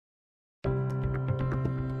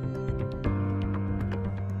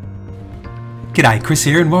G'day, Chris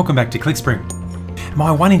here and welcome back to Clickspring. My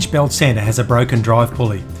 1-inch belt sander has a broken drive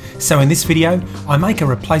pulley, so in this video I make a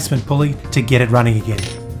replacement pulley to get it running again.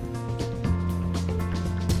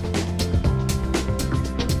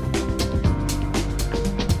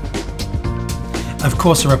 Of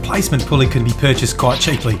course, a replacement pulley can be purchased quite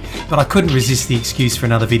cheaply, but I couldn't resist the excuse for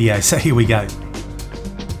another video, so here we go.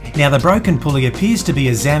 Now, the broken pulley appears to be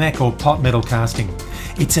a Zamac or pot metal casting.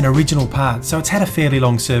 It's an original part, so it's had a fairly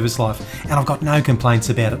long service life, and I've got no complaints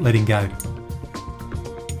about it letting go.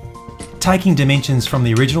 Taking dimensions from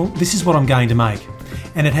the original, this is what I'm going to make,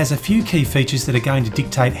 and it has a few key features that are going to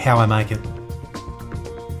dictate how I make it.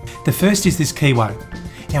 The first is this Keyway.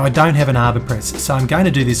 Now, I don't have an arbor press, so I'm going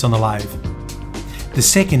to do this on the lathe. The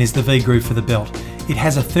second is the V-groove for the belt. It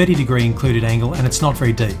has a 30-degree included angle and it's not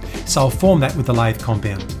very deep, so I'll form that with the lathe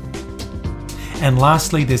compound. And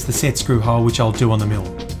lastly, there's the set screw hole, which I'll do on the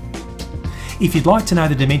mill. If you'd like to know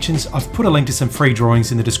the dimensions, I've put a link to some free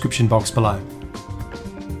drawings in the description box below.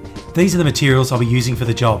 These are the materials I'll be using for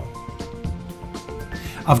the job.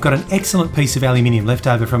 I've got an excellent piece of aluminium left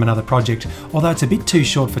over from another project, although it's a bit too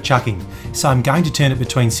short for chucking, so I'm going to turn it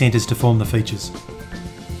between centres to form the features.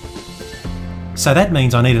 So that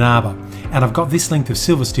means I need an arbor, and I've got this length of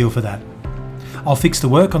silver steel for that. I'll fix the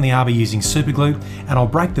work on the arbor using super glue, and I'll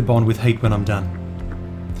break the bond with heat when I'm done.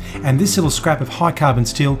 And this little scrap of high carbon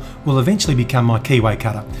steel will eventually become my Keyway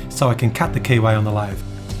cutter, so I can cut the Keyway on the lathe.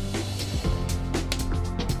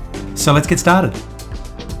 So let's get started.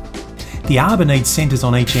 The arbor needs centres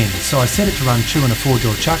on each end, so I set it to run true in a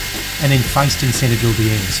 4-jaw chuck and then faced and centre drill the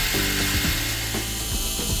ends.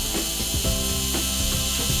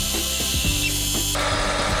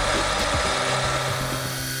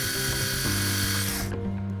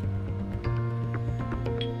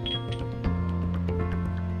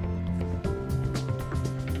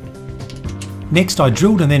 Next, I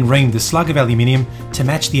drilled and then reamed the slug of aluminium to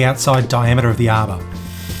match the outside diameter of the arbor.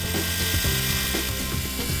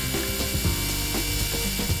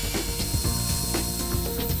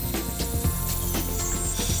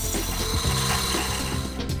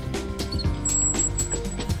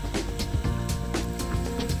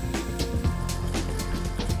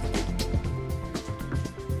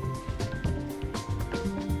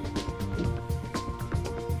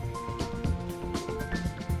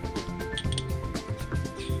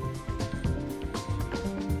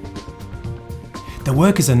 The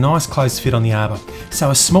work is a nice close fit on the arbor,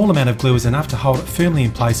 so a small amount of glue is enough to hold it firmly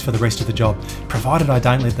in place for the rest of the job, provided I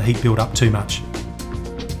don't let the heat build up too much.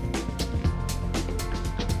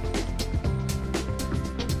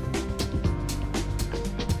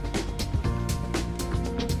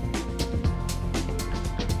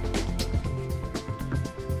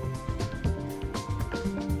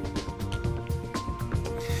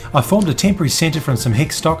 I formed a temporary centre from some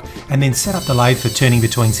hex stock and then set up the lathe for turning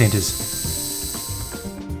between centres.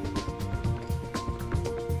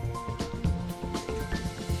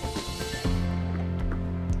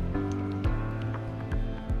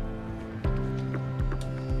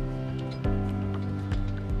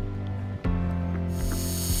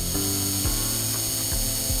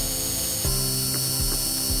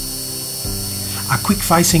 A quick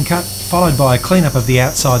facing cut, followed by a clean-up of the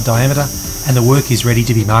outside diameter, and the work is ready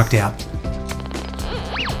to be marked out.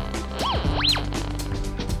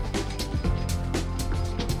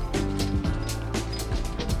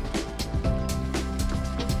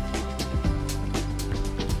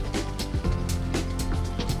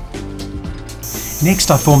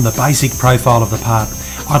 Next, I form the basic profile of the part.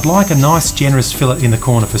 I'd like a nice generous fillet in the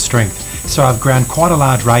corner for strength, so I've ground quite a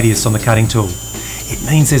large radius on the cutting tool. It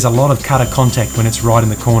means there's a lot of cutter contact when it's right in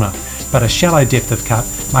the corner, but a shallow depth of cut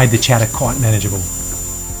made the chatter quite manageable.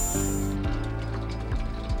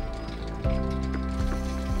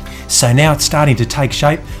 So now it's starting to take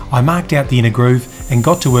shape. I marked out the inner groove and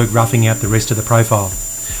got to work roughing out the rest of the profile.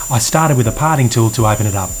 I started with a parting tool to open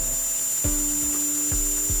it up.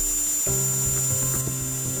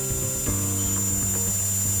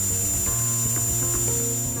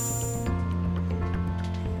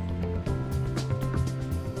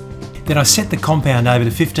 Then I set the compound over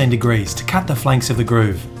to 15 degrees to cut the flanks of the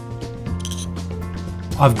groove.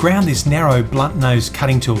 I've ground this narrow blunt nose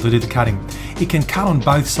cutting tool to do the cutting. It can cut on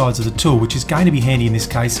both sides of the tool, which is going to be handy in this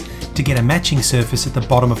case to get a matching surface at the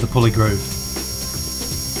bottom of the pulley groove.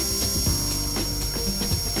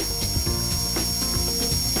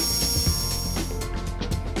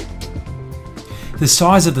 The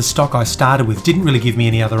size of the stock I started with didn't really give me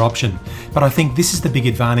any other option, but I think this is the big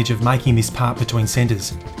advantage of making this part between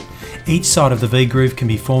centres. Each side of the V-groove can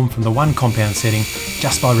be formed from the one compound setting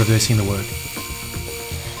just by reversing the work.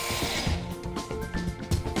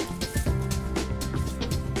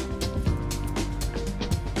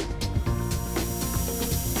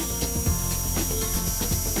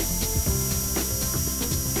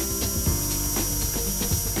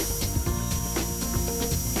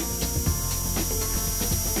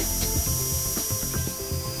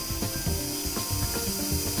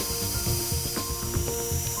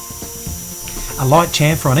 a light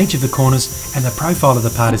chamfer on each of the corners, and the profile of the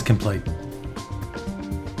part is complete.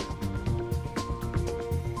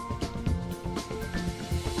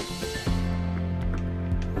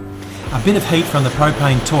 A bit of heat from the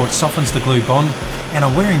propane torch softens the glue bond, and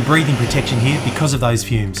I'm wearing breathing protection here because of those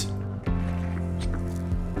fumes.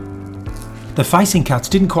 The facing cuts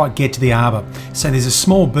didn't quite get to the arbor, so there's a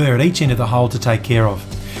small burr at each end of the hole to take care of.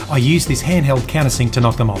 I used this handheld countersink to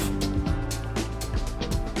knock them off.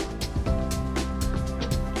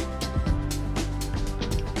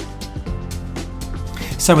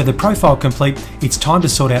 So with the profile complete, it's time to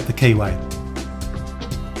sort out the keyway.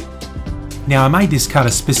 Now I made this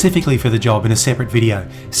cutter specifically for the job in a separate video,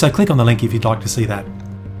 so click on the link if you'd like to see that.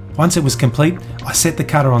 Once it was complete, I set the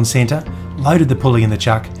cutter on centre, loaded the pulley in the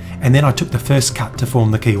chuck, and then I took the first cut to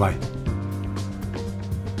form the keyway.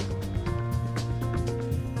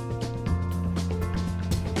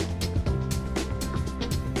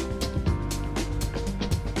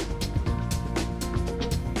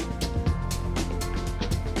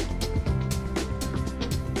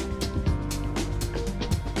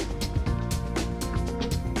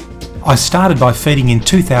 I started by feeding in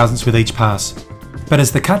 2/1000ths with each pass, but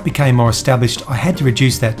as the cut became more established, I had to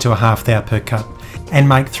reduce that to a 1/2 thou per cut and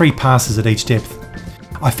make 3 passes at each depth.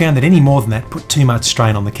 I found that any more than that put too much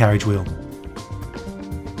strain on the carriage wheel.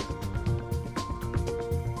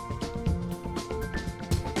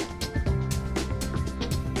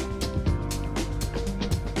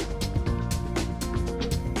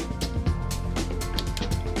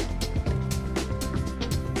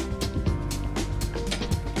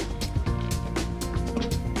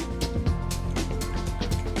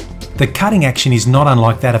 The cutting action is not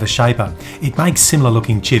unlike that of a shaper. It makes similar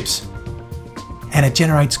looking chips, and it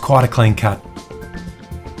generates quite a clean cut.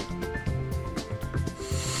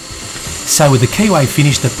 So with the keyway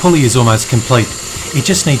finished, the pulley is almost complete. It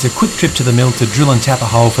just needs a quick trip to the mill to drill and tap a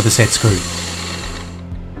hole for the set screw.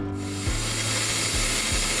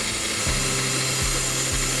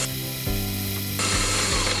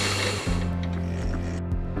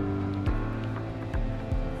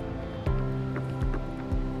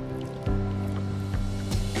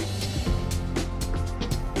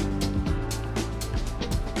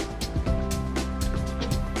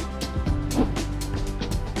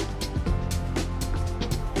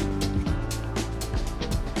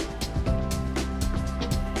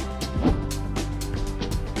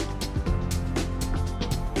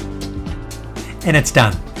 And it's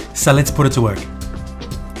done. So let's put it to work.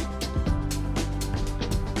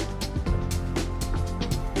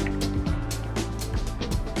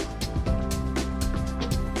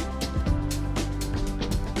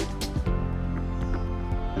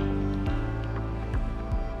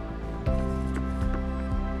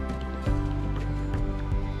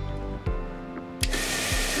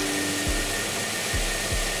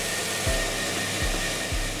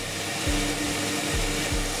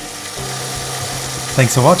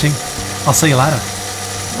 Thanks for watching. I'll see you later.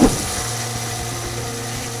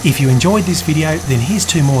 If you enjoyed this video, then here's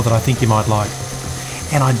 2 more that I think you might like.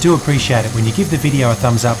 And I do appreciate it when you give the video a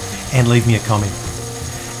thumbs up and leave me a comment.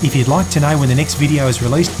 If you'd like to know when the next video is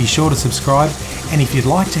released, be sure to subscribe. And if you'd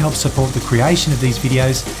like to help support the creation of these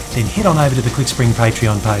videos, then head on over to the Clickspring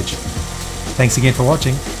Patreon page. Thanks again for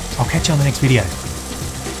watching. I'll catch you on the next video.